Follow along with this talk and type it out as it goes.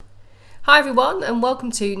Hi everyone, and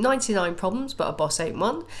welcome to 99 Problems But a Boss Ain't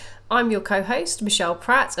One. I'm your co-host, Michelle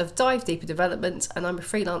Pratt of Dive Deeper Development, and I'm a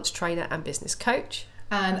freelance trainer and business coach.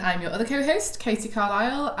 And I'm your other co-host, Katie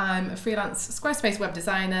Carlisle. I'm a freelance Squarespace web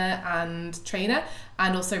designer and trainer,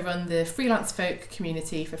 and also run the Freelance Folk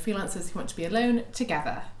community for freelancers who want to be alone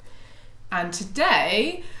together. And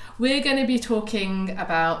today we're going to be talking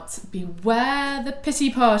about beware the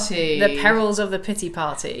pity party. The perils of the pity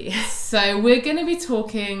party. So we're going to be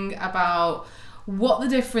talking about what the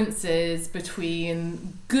difference is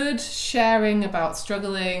between good sharing about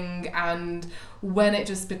struggling and when it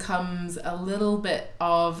just becomes a little bit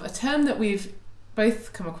of a term that we've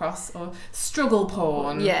both come across, or struggle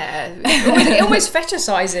porn. Yeah, almost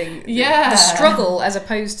fetishizing the struggle as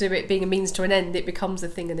opposed to it being a means to an end. It becomes a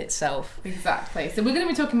thing in itself. Exactly. So we're going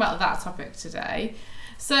to be talking about that topic today.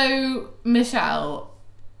 So Michelle,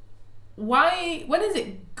 when is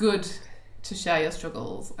it good to share your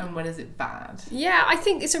struggles and when is it bad? Yeah, I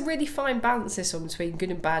think it's a really fine balance, this one, between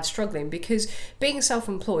good and bad struggling, because being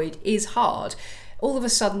self-employed is hard. All of a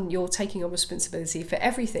sudden you're taking on responsibility for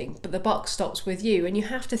everything, but the buck stops with you, and you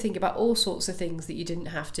have to think about all sorts of things that you didn't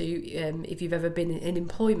have to if you've ever been in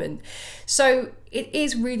employment. So it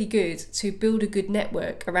is really good to build a good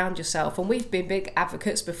network around yourself, and we've been big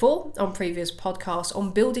advocates before on previous podcasts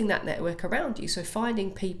on building that network around you. So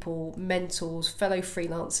finding people, mentors, fellow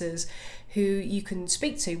freelancers who you can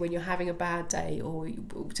speak to when you're having a bad day, or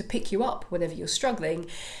to pick you up whenever you're struggling.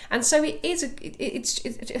 And so it's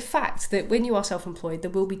a fact that when you are self-employed, there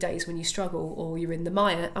will be days when you struggle or you're in the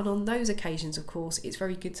mire, and on those occasions, of course, it's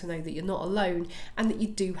very good to know that you're not alone and that you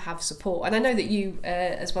do have support. And I know that you,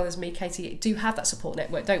 as well as me, Katie, do have that support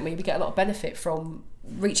network, don't we? We get a lot of benefit from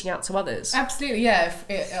reaching out to others. Absolutely, yeah.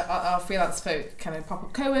 Our Freelance Folk kind of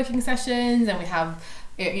pop-up co-working sessions, and we have,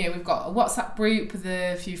 we've got a WhatsApp group with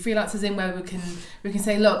a few freelancers in where we can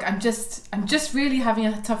say, look, I'm just really having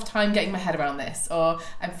a tough time getting my head around this, or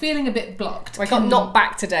I'm feeling a bit blocked. I got knocked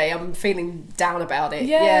back today. I'm feeling down about it.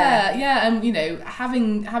 Yeah, and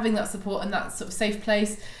having that support and that sort of safe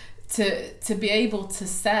place to be able to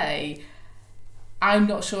say, I'm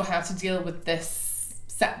not sure how to deal with this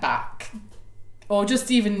setback. Or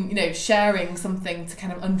just even, sharing something to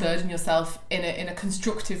kind of unburden yourself in a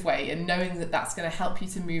constructive way, and knowing that that's going to help you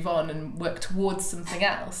to move on and work towards something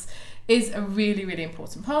else is a really, really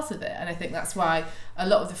important part of it. And I think that's why a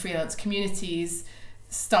lot of the freelance communities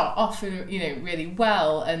start off, really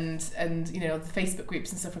well, and the Facebook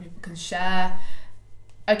groups and stuff where people can share,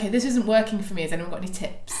 okay, this isn't working for me. Has anyone got any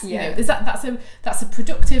tips? Yeah. That's a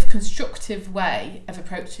productive, constructive way of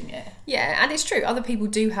approaching it. Yeah, and it's true. Other people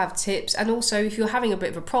do have tips, and also if you're having a bit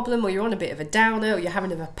of a problem, or you're on a bit of a downer, or you're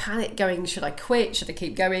having a panic going, should I quit? Should I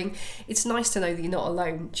keep going? It's nice to know that you're not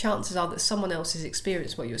alone. Chances are that someone else has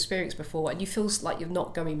experienced what you experienced before, and you feel like you're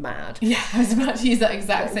not going mad. Yeah, I was about to use that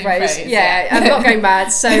exact same phrase. Yeah, I'm not going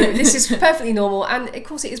mad. So this is perfectly normal, and of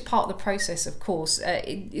course it is part of the process. Of course,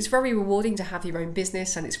 it's very rewarding to have your own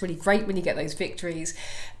business, and it's really great when you get those victories.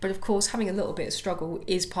 But of course, having a little bit of struggle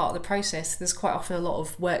is part of the process. There's quite often a lot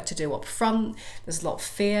of work to do up front. There's a lot of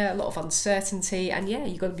fear, a lot of uncertainty, and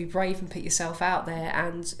you've got to be brave and put yourself out there.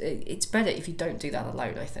 And it's better if you don't do that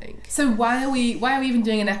alone, I think. So why are we even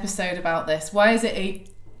doing an episode about this? Why is it a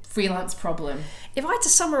freelance problem? If I had to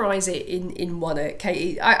summarise it in one,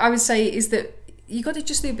 Katie, I would say is that you got to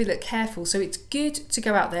just be a bit careful. So it's good to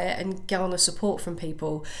go out there and garner support from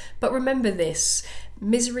people, but remember this: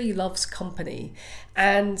 misery loves company.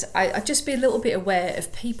 And I'd just be a little bit aware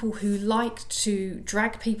of people who like to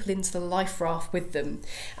drag people into the life raft with them.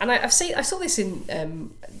 And I saw this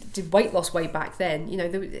in did weight loss way back then,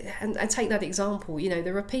 and take that example,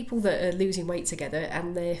 there are people that are losing weight together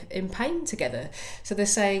and they're in pain together. So they're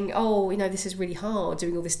saying, this is really hard,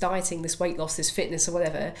 doing all this dieting, this weight loss, this fitness or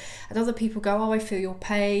whatever. And other people go, I feel your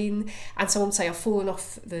pain. And someone say, I've fallen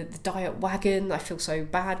off the diet wagon. I feel so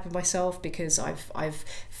bad with myself because I've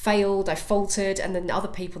failed, I faltered. And then other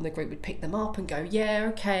people in the group would pick them up and go, yeah,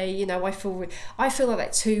 okay, I feel like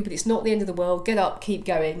that too, but it's not the end of the world. Get up, keep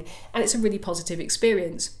going. And it's a really positive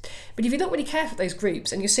experience. But if you're not really careful at those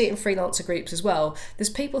groups, and you see it in freelancer groups as well, there's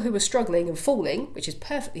people who are struggling and falling, which is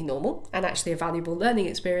perfectly normal and actually a valuable learning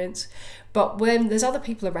experience. But when there's other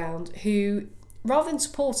people around who rather than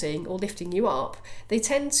supporting or lifting you up, they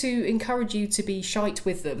tend to encourage you to be shite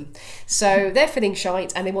with them. So they're feeling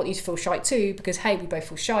shite and they want you to feel shite too, because hey, we both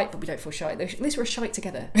feel shite, but we don't feel shite. At least we're shite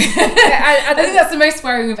together. I think that's the most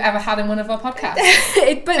swearing we've ever had in one of our podcasts.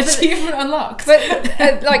 Achievement unlocked.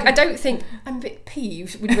 But like, I don't think I'm a bit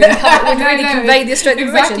peeved would really convey the strength of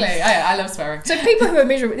exactly. I love swearing. So people who are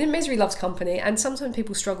misery loves company, and sometimes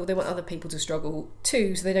people struggle. They want other people to struggle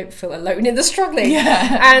too, so they don't feel alone in the struggling.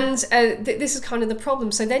 Yeah. And this is kind of the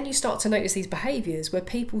problem. So then you start to notice these behaviours where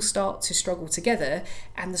people start to struggle together,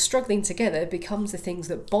 and the struggling together becomes the things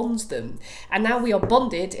that bonds them. And now we are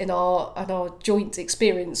bonded in our joint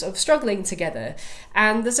experience of struggling together.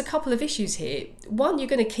 And there's a couple of issues here. One, you're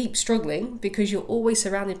going to keep struggling because you're always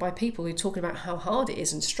surrounded by people who are talking about how hard it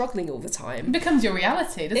is and struggling all the time. It becomes your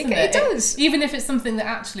reality, doesn't it? It does. Even if it's something that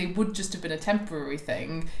actually would just have been a temporary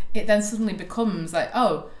thing, it then suddenly becomes like,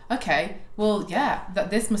 oh, okay, well, yeah,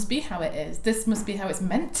 this must be how it is. This must be how it's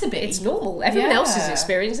meant to be. It's normal. Everyone else is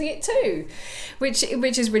experiencing it too, which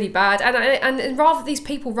is really bad. And rather these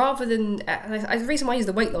people, rather than the reason why I use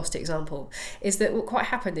the weight loss example is that what quite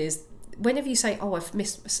happened is whenever you say, oh, I've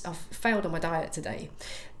failed on my diet today,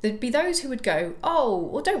 there'd be those who would go, oh,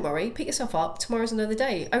 well, don't worry, pick yourself up. Tomorrow's another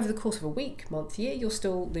day. Over the course of a week, month, year, you'll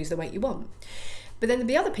still lose the weight you want. But then there'd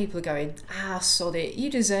be other people who are going, sod it,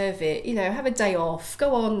 you deserve it, have a day off,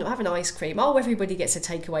 go on, have an ice cream. Oh, everybody gets a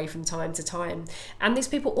takeaway from time to time. And these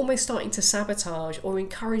people almost starting to sabotage or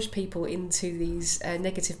encourage people into these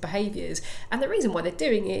negative behaviours. And the reason why they're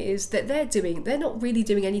doing it is that they're not really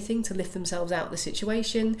doing anything to lift themselves out of the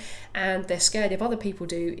situation, and they're scared if other people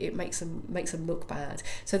do, it makes them look bad.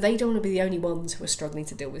 So they don't want to be the only ones who are struggling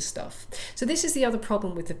to deal with stuff. So this is the other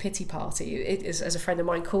problem with the pity party, it is, as a friend of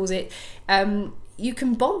mine calls it. You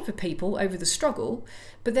can bond with people over the struggle,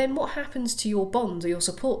 but then what happens to your bond or your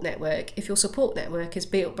support network if your support network is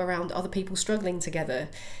built around other people struggling together?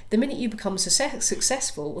 The minute you become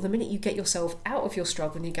successful, or the minute you get yourself out of your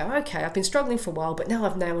struggle and you go, okay, I've been struggling for a while, but now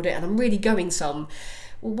I've nailed it and I'm really going some.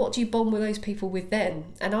 Well, what do you bond with those people with then?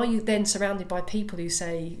 And are you then surrounded by people who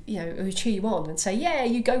say, who cheer you on and say, yeah,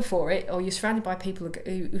 you go for it? Or you're surrounded by people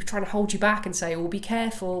who are trying to hold you back and say, oh, be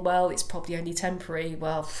careful, well, it's probably only temporary,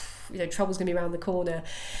 well, trouble's going to be around the corner.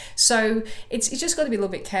 So it's just got to be a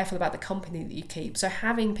little bit careful about the company that you keep. So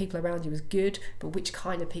having people around you is good, but which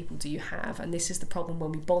kind of people do you have? And this is the problem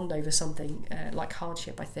when we bond over something like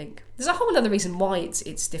hardship, I think. There's a whole other reason why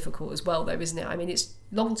it's difficult as well, though, isn't it? I mean, it's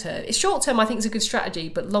long term. It's short term, I think it's a good strategy,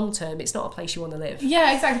 but long term, it's not a place you want to live.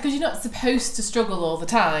 Yeah, exactly, because you're not supposed to struggle all the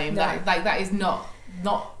time. No. That is not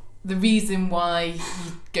the reason why you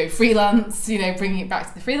go freelance, bringing it back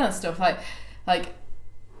to the freelance stuff. Like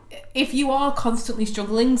if you are constantly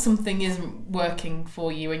struggling, something isn't working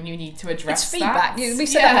for you and you need to address it's feedback. that. We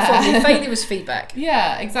said that before. Failure is feedback.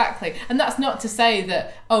 Yeah, exactly. And that's not to say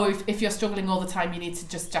that, if you're struggling all the time, you need to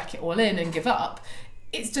just jack it all in and give up.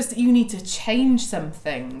 It's just that you need to change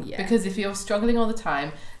something. Yeah. Because if you're struggling all the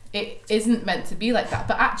time, it isn't meant to be like that.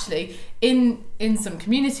 But actually, in some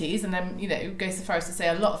communities, and then, go so far as to say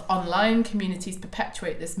a lot of online communities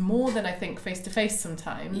perpetuate this more than I think face-to-face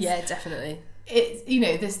sometimes. Yeah, definitely.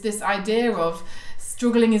 It's this idea of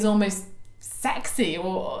struggling is almost sexy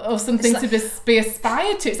or something to be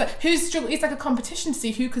aspired to. It's like it's like a competition to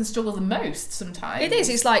see who can struggle the most sometimes. It is.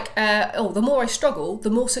 It's like the more I struggle,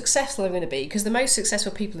 the more successful I'm going to be, because the most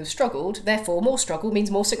successful people have struggled, therefore more struggle means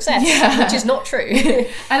more success. Yeah. Which is not true.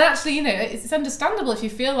 And actually, it's understandable if you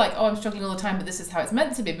feel like, I'm struggling all the time, but this is how it's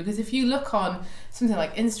meant to be, because if you look on something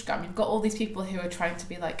like Instagram, you've got all these people who are trying to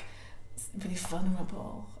be like really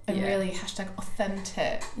vulnerable and really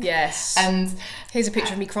 #authentic. Yes. And here's a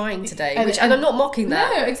picture of me crying today, and I'm not mocking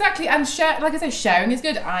that. No, exactly. And like I say, sharing is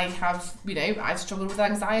good. I have, I've struggled with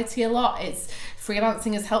anxiety a lot.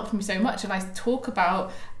 Freelancing has helped me so much, and I talk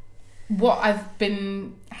about what I've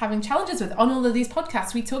been having challenges with on all of these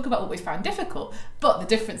podcasts. We talk about what we found difficult, but the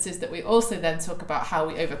difference is that we also then talk about how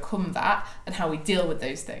we overcome that and how we deal with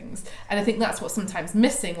those things. And I think that's what's sometimes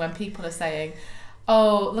missing when people are saying,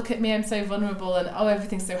 oh, look at me, I'm so vulnerable, and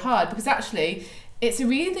everything's so hard, because actually it's a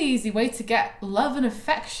really easy way to get love and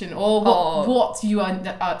affection, or what you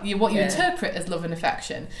interpret as love and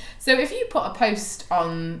affection. So if you put a post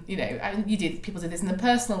on, people do this in their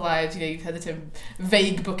personal lives, you've heard the term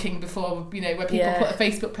vague booking before, where people put a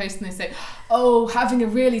Facebook post and they say, oh, having a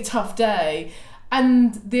really tough day.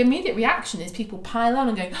 And the immediate reaction is people pile on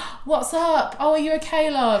and going, what's up? Oh, are you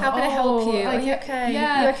okay, love? How can I help you? Are you okay?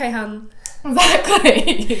 Yeah. You okay, hun?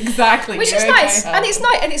 Exactly. Which is nice, and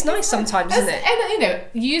it's nice sometimes, isn't it?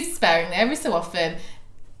 And use sparingly every so often.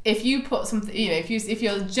 If you put something, if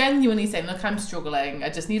you're genuinely saying, look, I'm struggling, I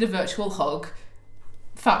just need a virtual hug,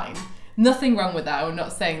 fine. nothing wrong with that. I'm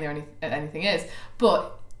not saying anything is,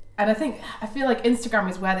 and I feel like Instagram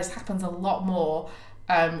is where this happens a lot more.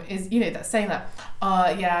 Is, you know, that saying that,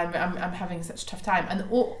 I'm having such a tough time, and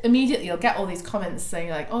immediately you'll get all these comments saying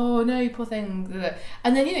like, oh no, poor thing,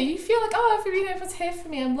 and then, you know, you feel like, oh, everyone's here for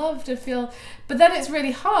me, I'm loved, but then it's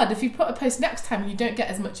really hard if you put a post next time and you don't get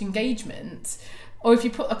as much engagement, or if you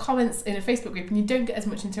put a comments in a Facebook group and you don't get as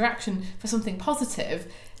much interaction for something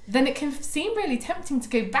positive, then it can seem really tempting to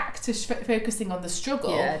go back to focusing on the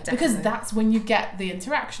struggle, because that's when you get the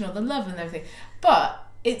interaction or the love and everything. But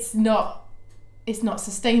it's not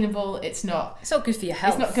sustainable. It's not good for your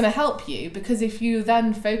health. It's not going to help you, because if you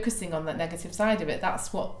then focusing on that negative side of it,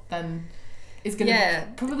 that's what then is going to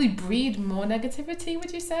probably breed more negativity,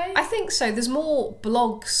 would you say? I think so. There's more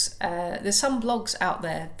blogs. There's some blogs out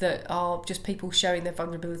there that are just people showing their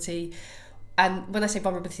vulnerability. And when I say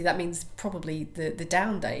vulnerability, that means probably the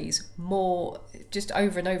down days, more just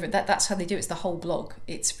over and over. That's how they do it. It's the whole blog.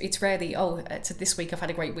 It's rarely, this week I've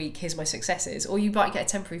had a great week, here's my successes. Or you might get a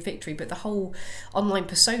temporary victory, but the whole online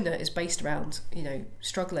persona is based around, you know,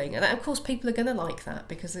 struggling. And of course people are going to like that,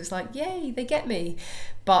 because it's like, yay, they get me.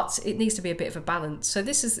 But it needs to be a bit of a balance. So I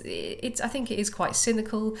think it is quite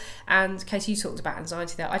cynical. And Katie, you talked about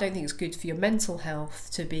anxiety there. I don't think it's good for your mental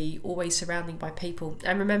health to be always surrounded by people.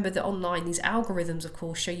 And remember that online, these algorithms, of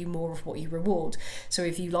course, show you more of what you reward. So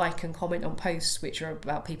if you like and comment on posts which are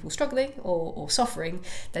about people struggling or suffering,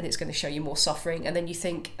 then it's going to show you more suffering. And then you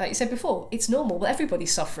think, like you said before, it's normal. Well,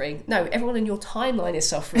 everybody's suffering. No, everyone in your timeline is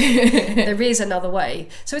suffering. There is another way.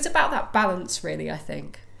 So it's about that balance, really, I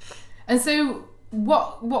think. And so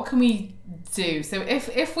what can we do? So if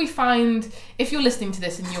you're listening to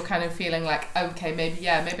this and you're kind of feeling like, okay, maybe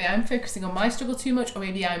I'm focusing on my struggle too much, or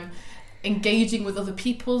maybe I'm engaging with other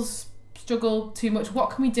people's struggle too much, what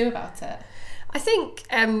can we do about it? I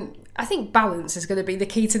think balance is going to be the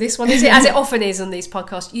key to this one, as it often is on these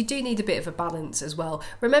podcasts. You do need a bit of a balance as well.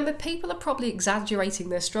 Remember, people are probably exaggerating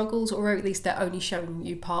their struggles, or at least they're only showing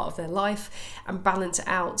you part of their life, and balance it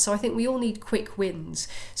out. So I think we all need quick wins.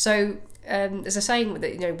 So there's a saying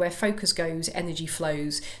that, you know, where focus goes, energy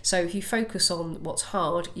flows. So if you focus on what's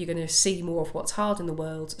hard, you're going to see more of what's hard in the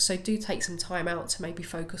world. So do take some time out to maybe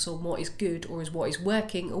focus on what is good, or is what is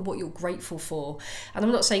working, or what you're grateful for. And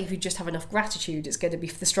I'm not saying if you just have enough gratitude, it's going to be,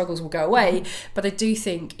 the struggles will go away, but I do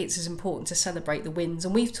think it's as important to celebrate the wins.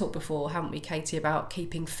 And we've talked before, haven't we, Katie, about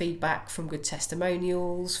keeping feedback from good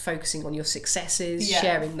testimonials, focusing on your successes,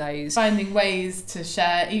 sharing those, finding ways to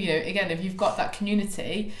share. You know, again, if you've got that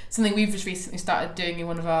community, something we've just recently started doing in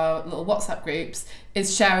one of our little WhatsApp groups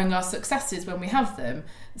is sharing our successes when we have them.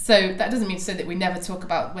 So that doesn't mean to say that we never talk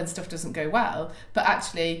about when stuff doesn't go well, but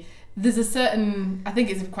actually there's a certain, I think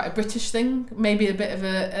it's quite a British thing, maybe a bit of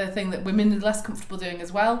a thing that women are less comfortable doing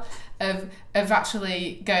as well, of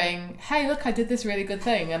actually going, hey, look, I did this really good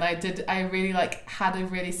thing, and I really had a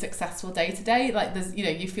really successful day today. Like, there's, you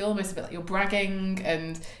know, you feel almost a bit like you're bragging,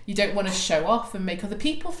 and you don't want to show off and make other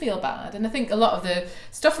people feel bad. And I think a lot of the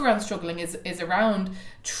stuff around struggling is around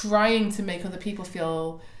trying to make other people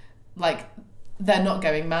feel like they're not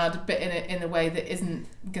going mad, but in a way that isn't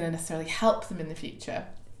going to necessarily help them in the future.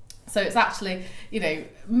 So it's actually, you know,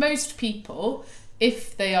 most people,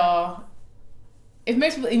 if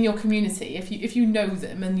most people in your community, if you know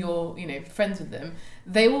them and you're, you know, friends with them,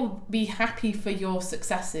 they will be happy for your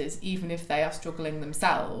successes, even if they are struggling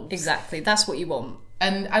themselves. Exactly, that's what you want.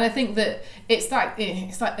 And I think that it's like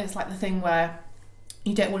the thing where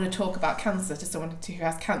you don't want to talk about cancer to someone who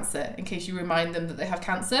has cancer in case you remind them that they have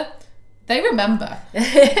cancer. They remember.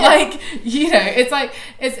 Like, you know, it's like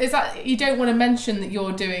you don't want to mention that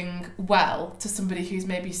you're doing well to somebody who's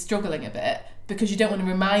maybe struggling a bit, because you don't want to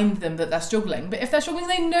remind them that they're struggling. But if they're struggling,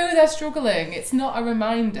 they know they're struggling. It's not a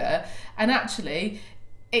reminder. And actually,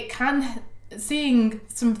 seeing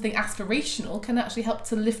something aspirational can actually help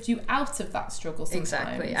to lift you out of that struggle sometimes.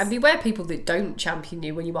 Exactly. And beware people that don't champion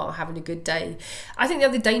you when you are having a good day. I think the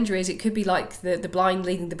other danger is it could be like the blind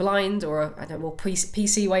leading the blind, or I don't know, more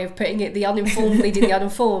PC way of putting it, the uninformed leading the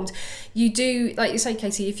uninformed. You do, like you say,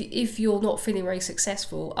 Katie, if you're not feeling very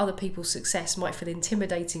successful, other people's success might feel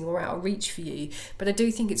intimidating or out of reach for you. But I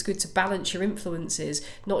do think it's good to balance your influences,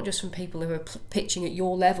 not just from people who are pitching at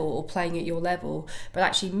your level or playing at your level, but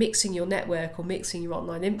actually mixing your network or mixing your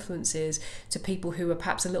online influences to people who are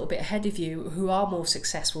perhaps a little bit ahead of you, who are more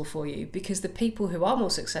successful for you, because the people who are more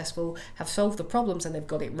successful have solved the problems and they've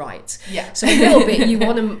got it right. Yeah. So a little bit you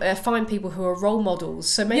want to find people who are role models.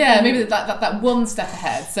 So maybe that one step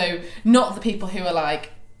ahead. So not the people who are like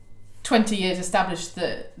 20 years established,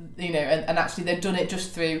 that, you know, and actually they've done it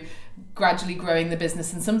just through gradually growing the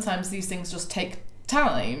business, and sometimes these things just take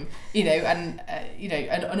time,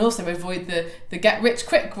 and also avoid the get rich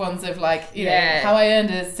quick ones of like, you know, how I earned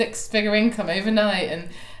a 6-figure income overnight. And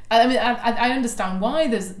I mean, I understand why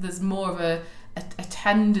there's more of a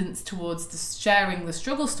tendence towards sharing the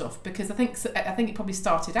struggle stuff, because I think it probably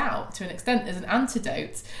started out to an extent as an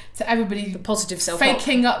antidote to everybody, the positive self-help,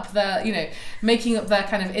 faking up their, making up their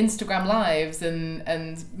kind of Instagram lives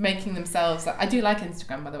and making themselves. I do like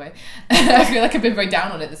Instagram, by the way. I feel like I've been very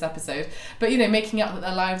down on it this episode, but making up that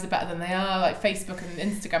their lives are better than they are, like Facebook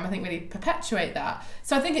and Instagram, I think really perpetuate that.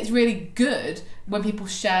 So I think it's really good when people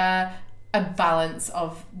share a balance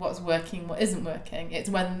of what's working, what isn't working. It's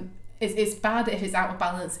bad if it's out of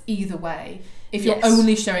balance either way. If you're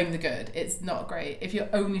only showing the good, it's not great. If you're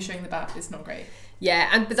only showing the bad, it's not great.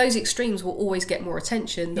 Yeah, but those extremes will always get more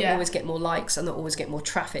attention, they'll always get more likes, and they'll always get more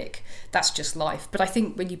traffic. That's just life. But I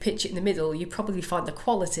think when you pitch it in the middle, you probably find the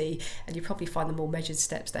quality, and you probably find the more measured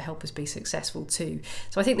steps that help us be successful too.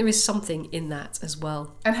 So I think there is something in that as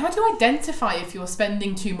well. And how do you identify if you're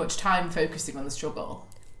spending too much time focusing on the struggle?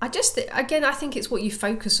 I think it's what you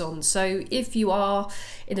focus on. So if you are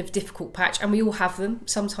in a difficult patch, and we all have them,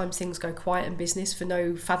 sometimes things go quiet in business for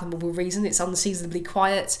no fathomable reason. It's unseasonably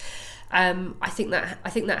quiet. I think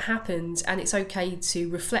that happens, and it's okay to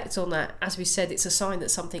reflect on that. As we said, it's a sign that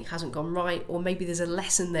something hasn't gone right, or maybe there's a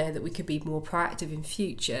lesson there that we could be more proactive in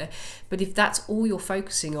future. But if that's all you're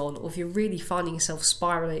focusing on, or if you're really finding yourself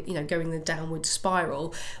spiraling, going the downward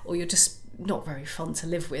spiral, or you're just not very fun to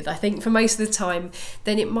live with, I think for most of the time,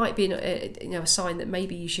 then it might be a sign that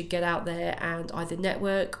maybe you should get out there and either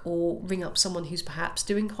network or ring up someone who's perhaps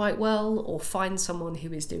doing quite well, or find someone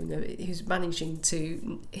who is who's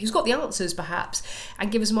got the answers perhaps,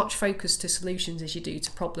 and give as much focus to solutions as you do to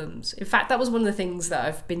problems. In fact, that was one of the things that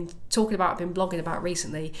I've been talking about, I've been blogging about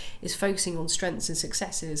recently, is focusing on strengths and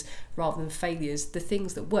successes rather than failures. The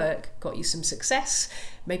things that work got you some success,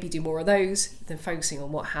 maybe do more of those than focusing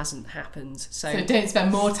on what hasn't happened. So don't spend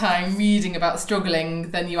more time reading about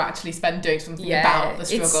struggling than you actually spend doing something about the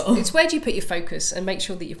struggle. It's where do you put your focus, and make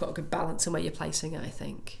sure that you've got a good balance in where you're placing it, I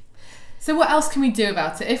think. So what else can we do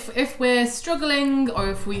about it? If we're struggling, or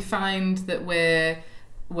if we find that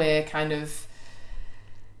we're kind of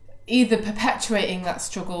either perpetuating that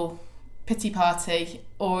struggle pity party,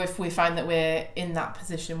 or if we find that we're in that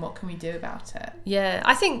position, what can we do about it? Yeah,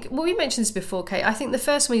 I think, we mentioned this before, Kate. I think the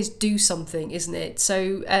first one is do something, isn't it?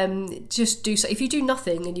 So just do so. If you do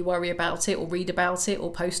nothing and you worry about it, or read about it,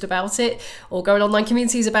 or post about it, or go in online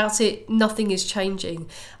communities about it, nothing is changing.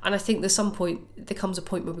 And I think there comes a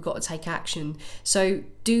point where we've got to take action. So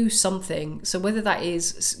do something. So whether that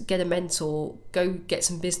is get a mentor, go get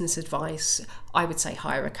some business advice, I would say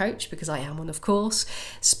hire a coach, because I am one, of course.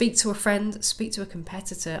 Speak to a friend, speak to a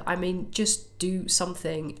competitor. I mean, just do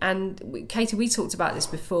something. And Katie, we talked about this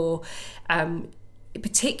before.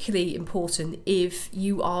 Particularly important if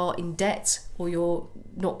you are in debt or you're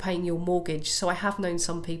not paying your mortgage. So I have known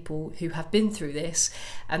some people who have been through this,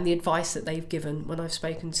 and the advice that they've given when I've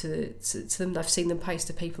spoken to them, I've seen them post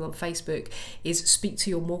to people on Facebook, is speak to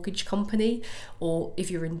your mortgage company, or if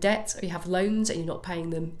you're in debt or you have loans and you're not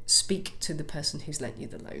paying them, speak to the person who's lent you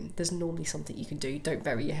the loan. There's normally something you can do. Don't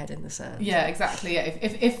bury your head in the sand. Yeah, exactly. Yeah.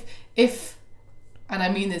 If and I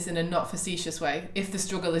mean this in a not facetious way, if the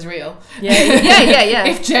struggle is real. Yeah.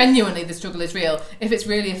 If genuinely the struggle is real, if it's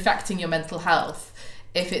really affecting your mental health,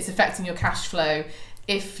 if it's affecting your cash flow,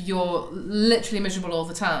 if you're literally miserable all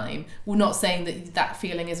the time, we're not saying that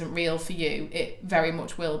feeling isn't real for you. It very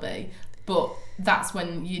much will be. But that's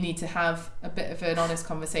when you need to have a bit of an honest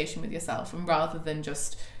conversation with yourself, and rather than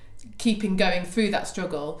just keeping going through that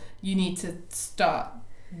struggle, you need to start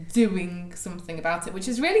doing something about it, which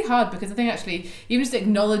is really hard, because I think actually even just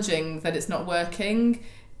acknowledging that it's not working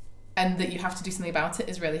and that you have to do something about it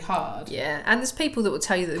is really hard. Yeah, and there's people that will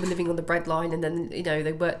tell you that they were living on the breadline, and then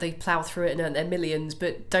they plough through it and earn their millions,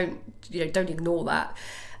 but don't ignore that.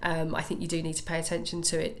 I think you do need to pay attention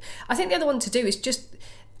to it. I think the other one to do is just,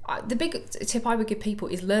 the big tip I would give people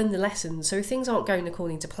is learn the lessons. So if things aren't going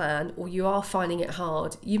according to plan, or you are finding it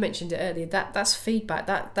hard, you mentioned it earlier, that's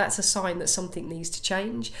feedback, that's a sign that something needs to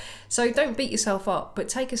change. So don't beat yourself up, but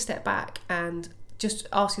take a step back and just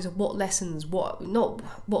ask yourself what lessons, not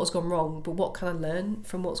what has gone wrong, but what can I learn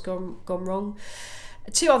from what's gone wrong.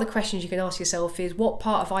 Two other questions you can ask yourself is, what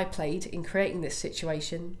part have I played in creating this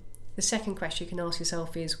situation? The second question you can ask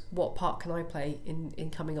yourself is, what part can I play in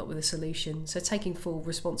coming up with a solution? So taking full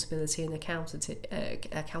responsibility and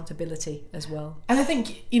accountability as well. And I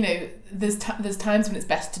think, there's times when it's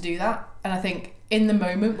best to do that. And I think in the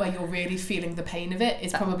moment where you're really feeling the pain of it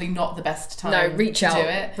is probably not the best time to do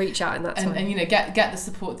it. Reach out in that time. And get the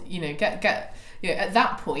support, at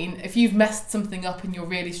that point, if you've messed something up and you're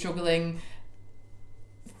really struggling,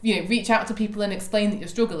 reach out to people and explain that you're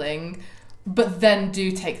struggling, but then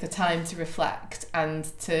do take the time to reflect and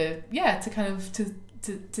to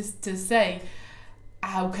say,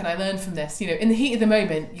 how can I learn from this? In the heat of the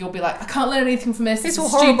moment, you'll be like, I can't learn anything from this. It's all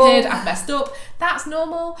horrible. Stupid. I've messed up. That's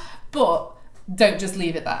normal. But don't just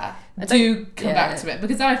leave it there. Do come back to it,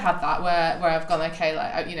 because I've had that where I've gone, okay,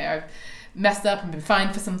 I've messed up and been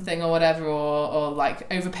fined for something or whatever, or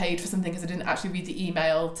like overpaid for something because I didn't actually read the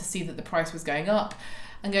email to see that the price was going up,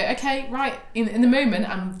 and go, okay, right, in the moment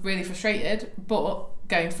I'm really frustrated, but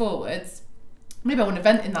going forwards, maybe I want to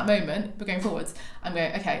vent in that moment, but going forwards I'm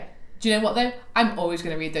going, okay, do you know what though? I'm always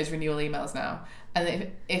going to read those renewal emails now.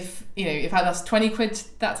 And if I lost 20 quid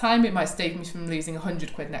that time, it might save me from losing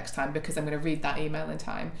 100 quid next time, because I'm going to read that email in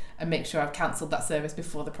time and make sure I've cancelled that service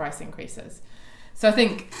before the price increases. So I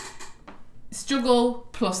think struggle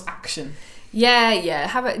plus action.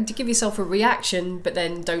 Yeah. Give yourself a reaction, but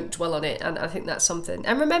then don't dwell on it. And I think that's something.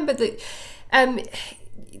 And remember that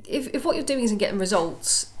if what you're doing isn't getting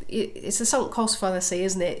results, it's a sunk cost fallacy,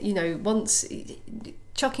 isn't it? Once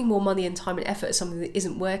chucking more money and time and effort at something that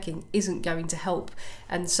isn't working isn't going to help.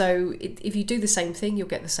 And so if you do the same thing, you'll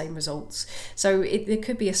get the same results. So there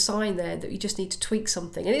could be a sign there that you just need to tweak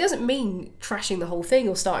something. And it doesn't mean trashing the whole thing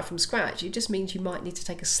or starting from scratch. It just means you might need to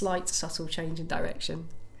take a slight, subtle change in direction.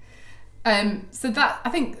 So that, I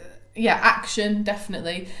think, action,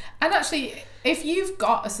 definitely. And actually, if you've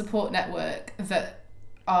got a support network that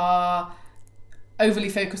are overly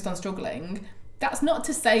focused on struggling, that's not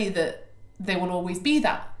to say that they will always be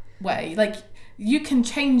that way. Like, you can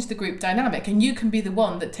change the group dynamic, and you can be the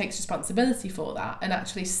one that takes responsibility for that and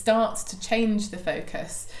actually starts to change the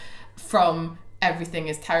focus from everything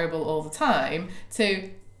is terrible all the time to,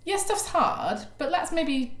 stuff's hard, but let's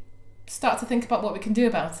maybe start to think about what we can do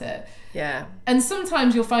about it. Yeah. And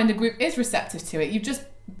sometimes you'll find a group is receptive to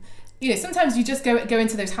it. Sometimes you just go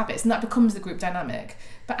into those habits and that becomes the group dynamic.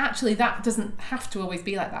 But actually that doesn't have to always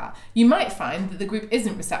be like that. You might find that the group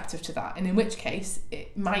isn't receptive to that, and in which case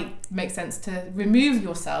it might make sense to remove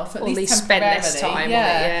yourself, at least spend less time on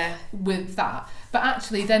it, with that. But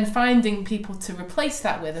actually then finding people to replace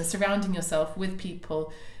that with, and surrounding yourself with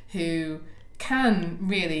people who can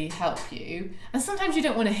really help you. And sometimes you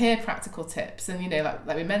don't want to hear practical tips, and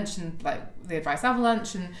like we mentioned, like the advice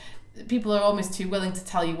avalanche, and people are almost too willing to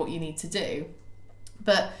tell you what you need to do.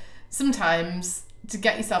 But sometimes to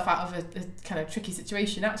get yourself out of a kind of tricky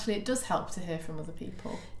situation, actually it does help to hear from other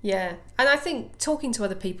people. Yeah, and I think talking to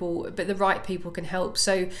other people, but the right people, can help.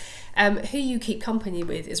 So who you keep company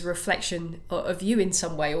with is a reflection of you in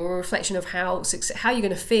some way, or a reflection of how you're going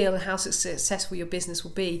to feel and how successful your business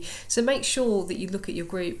will be. So make sure that you look at your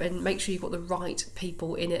group and make sure you've got the right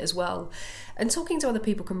people in it as well. And talking to other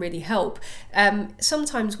people can really help.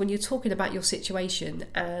 Sometimes when you're talking about your situation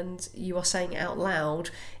and you are saying it out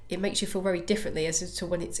loud, it makes you feel very differently as to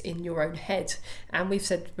when it's in your own head. And we've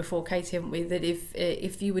said before, Katie, haven't we, that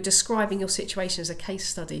if you were describing your situation as a case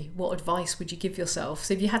study, what advice would you give yourself?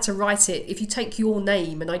 So if you had to write it, if you take your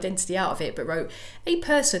name and identity out of it, but wrote, a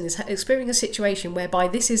person is experiencing a situation whereby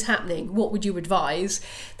this is happening, what would you advise?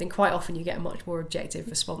 Then quite often you get a much more objective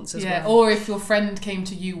response as well. Or if your friend came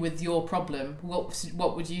to you with your problem,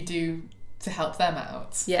 what would you do to help them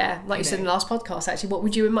out? Yeah, like you said in the last podcast, actually, what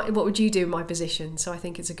would you do in my position? So I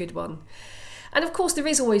think it's a good one. And of course, there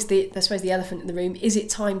is always the elephant in the room. Is it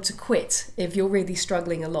time to quit if you're really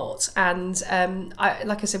struggling a lot? And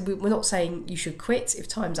like I said, we're not saying you should quit if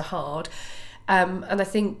times are hard. And I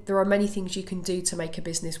think there are many things you can do to make a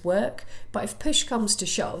business work. But if push comes to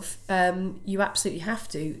shove, you absolutely have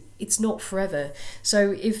to. It's not forever.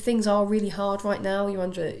 So if things are really hard right now,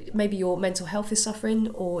 maybe your mental health is suffering,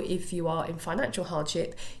 or if you are in financial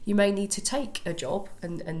hardship, you may need to take a job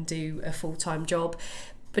and do a full-time job.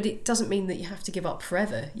 But it doesn't mean that you have to give up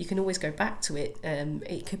forever. You can always go back to it.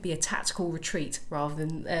 It could be a tactical retreat rather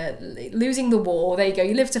than losing the war. There you go.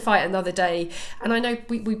 You live to fight another day. And I know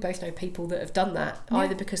we both know people that have done that,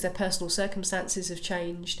 either because their personal circumstances have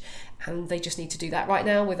changed and they just need to do that right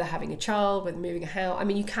now, whether having a child, whether moving a house. I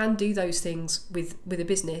mean, you can do those things with a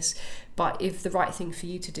business, but if the right thing for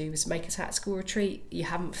you to do is make a tactical retreat, you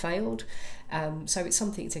haven't failed. So it's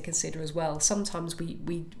something to consider as well. Sometimes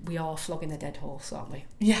we are flogging a dead horse, aren't we?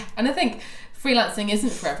 Yeah, and I think freelancing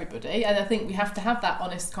isn't for everybody, and I think we have to have that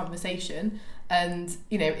honest conversation. And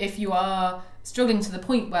if you are struggling to the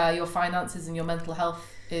point where your finances and your mental health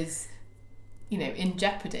is in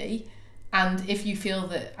jeopardy, and if you feel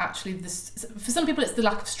that actually for some people it's the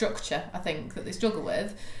lack of structure, I think, that they struggle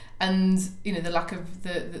with, and the lack of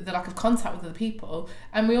the lack of contact with other people.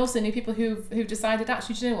 And we also knew people who've decided,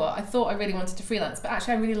 actually, do you know what, I thought I really wanted to freelance, but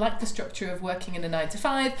actually I really like the structure of working in a 9 to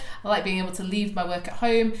 5. I like being able to leave my work at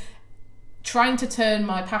home. Trying to turn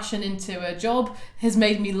my passion into a job has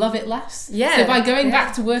made me love it less. Yeah. So by going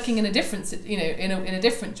back to working in a different, in a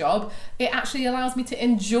different job, it actually allows me to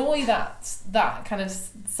enjoy that kind of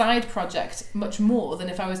side project much more than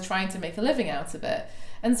if I was trying to make a living out of it.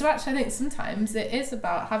 And so actually I think sometimes it is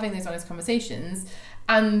about having these honest conversations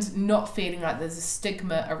and not feeling like there's a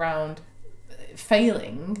stigma around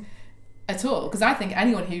failing at all. Because I think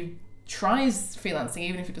anyone who tries freelancing,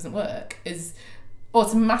 even if it doesn't work, is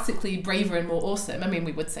automatically braver and more awesome. I mean,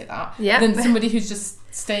 we would say that. Yeah. Than somebody who's just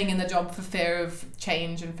staying in the job for fear of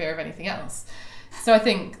change and fear of anything else. So I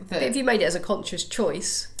think that if you made it as a conscious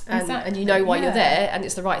choice and, Exactly. and you know why Yeah. you're there and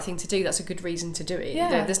it's the right thing to do, that's a good reason to do it.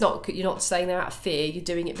 Yeah. You're not staying there out of fear, you're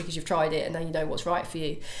doing it because you've tried it and now you know what's right for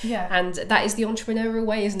you. Yeah. And that is the entrepreneurial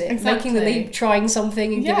way, isn't it? Exactly. Making the leap, trying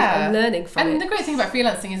something and, giving it and learning from it. And the great thing about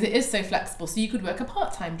freelancing is it is so flexible. So you could work a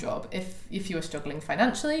part-time job if you were struggling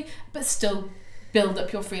financially, but still build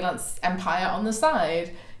up your freelance empire on the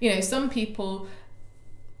side. Some people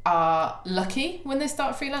are lucky when they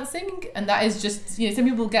start freelancing, and that is just, some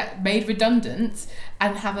people get made redundant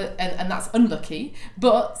and and that's unlucky,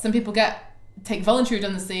 but some people take voluntary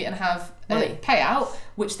redundancy and have a payout,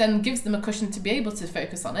 which then gives them a cushion to be able to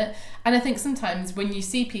focus on it. And I think sometimes when you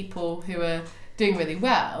see people who are doing really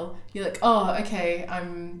well, you're like, oh, okay,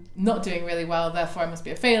 I'm not doing really well, therefore I must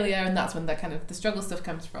be a failure, and that's when the struggle stuff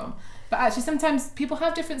comes from. But actually sometimes people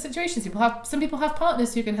have different situations. Some people have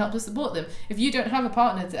partners who can help to support them. If you don't have a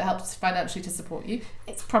partner that helps financially to support you,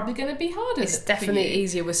 it's probably going to be harder. It's definitely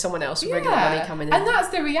easier with someone else with regular Yeah. money coming in. And that's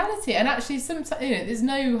the reality. And actually sometimes there's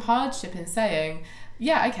no hardship in saying,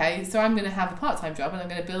 yeah, okay, so I'm going to have a part-time job and I'm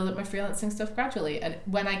going to build up my freelancing stuff gradually. And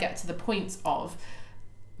when I get to the point of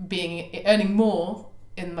earning more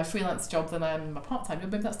in my freelance job than I am in my part-time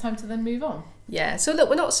job, maybe that's time to then move on. Yeah, so look,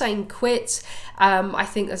 we're not saying quit. I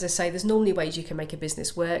think, as I say, there's normally ways you can make a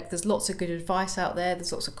business work. There's lots of good advice out there.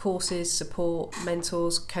 There's lots of courses, support,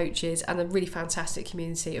 mentors, coaches, and a really fantastic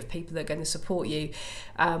community of people that are going to support you.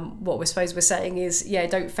 What we're saying is,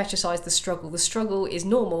 don't fetishize the struggle. The struggle is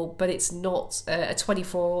normal, but it's not a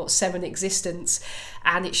 24/7 existence,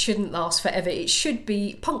 and it shouldn't last forever. It should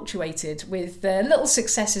be punctuated with little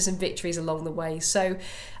successes and victories along the way. So,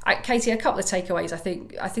 Katie, a couple of takeaways. I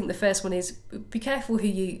think the first one is be careful who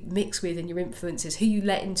you mix with and your influences, who you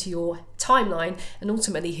let into your timeline, and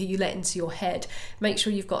ultimately who you let into your head. Make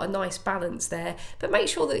sure you've got a nice balance there, but make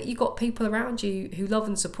sure that you've got people around you who love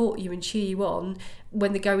and support you and cheer you on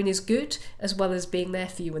when the going is good, as well as being there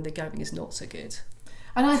for you when the going is not so good.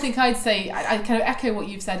 And I think I'd say, I kind of echo what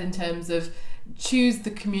you've said in terms of choose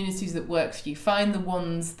the communities that work for you. Find the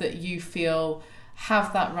ones that you feel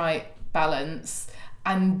have that right balance,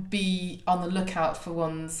 and be on the lookout for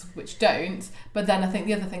ones which don't. But then I think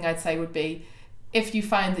the other thing I'd say would be, if you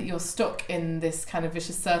find that you're stuck in this kind of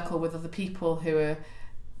vicious circle with other people who are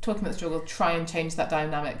talking about the struggle, try and change that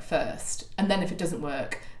dynamic first. And then if it doesn't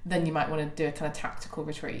work, then you might want to do a kind of tactical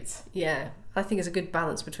retreat. Yeah, I think it's a good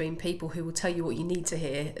balance between people who will tell you what you need to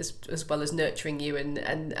hear, as well as nurturing you and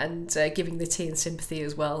giving the tea and sympathy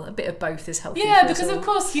as well. A bit of both is healthy. Yeah, because of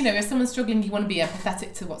course, if someone's struggling, you want to be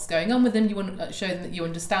empathetic to what's going on with them. You want to show them that you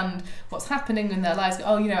understand what's happening in their lives.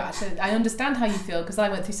 Actually, I understand how you feel because I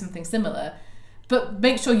went through something similar. But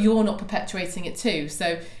make sure you're not perpetuating it too.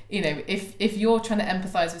 So, if you're trying to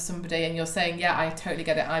empathise with somebody and you're saying, yeah, I totally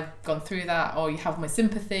get it, I've gone through that, or you have my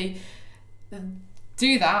sympathy,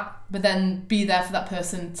 do that, but then be there for that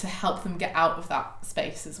person to help them get out of that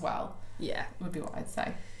space as well. Yeah, would be what I'd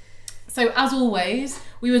say. So as always,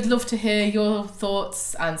 we would love to hear your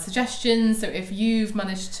thoughts and suggestions. So if you've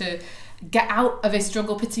managed to get out of a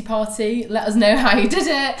struggle pity party, let us know how you did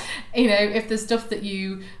it. If there's stuff that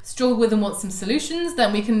you struggle with and want some solutions,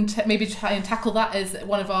 then we can maybe try and tackle that as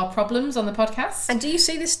one of our problems on the podcast. And do you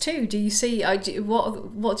see this too? Do you see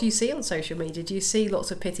what do you see on social media? Do you see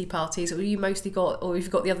lots of pity parties, or you mostly or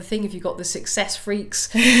you've got the other thing, if you've got the success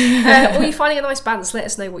freaks, or are you finding a nice balance? Let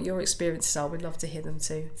us know what your experiences are. We'd love to hear them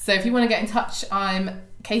too. So if you want to get in touch, I'm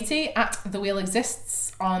Katie at The Wheel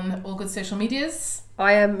Exists on all good social medias.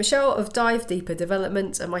 I am Michelle of Dive Deeper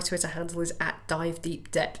Development, and my Twitter handle is at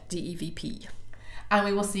DiveDeepDep, DEVP. And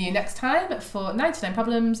we will see you next time for 99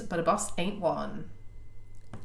 Problems, but a Boss Ain't One.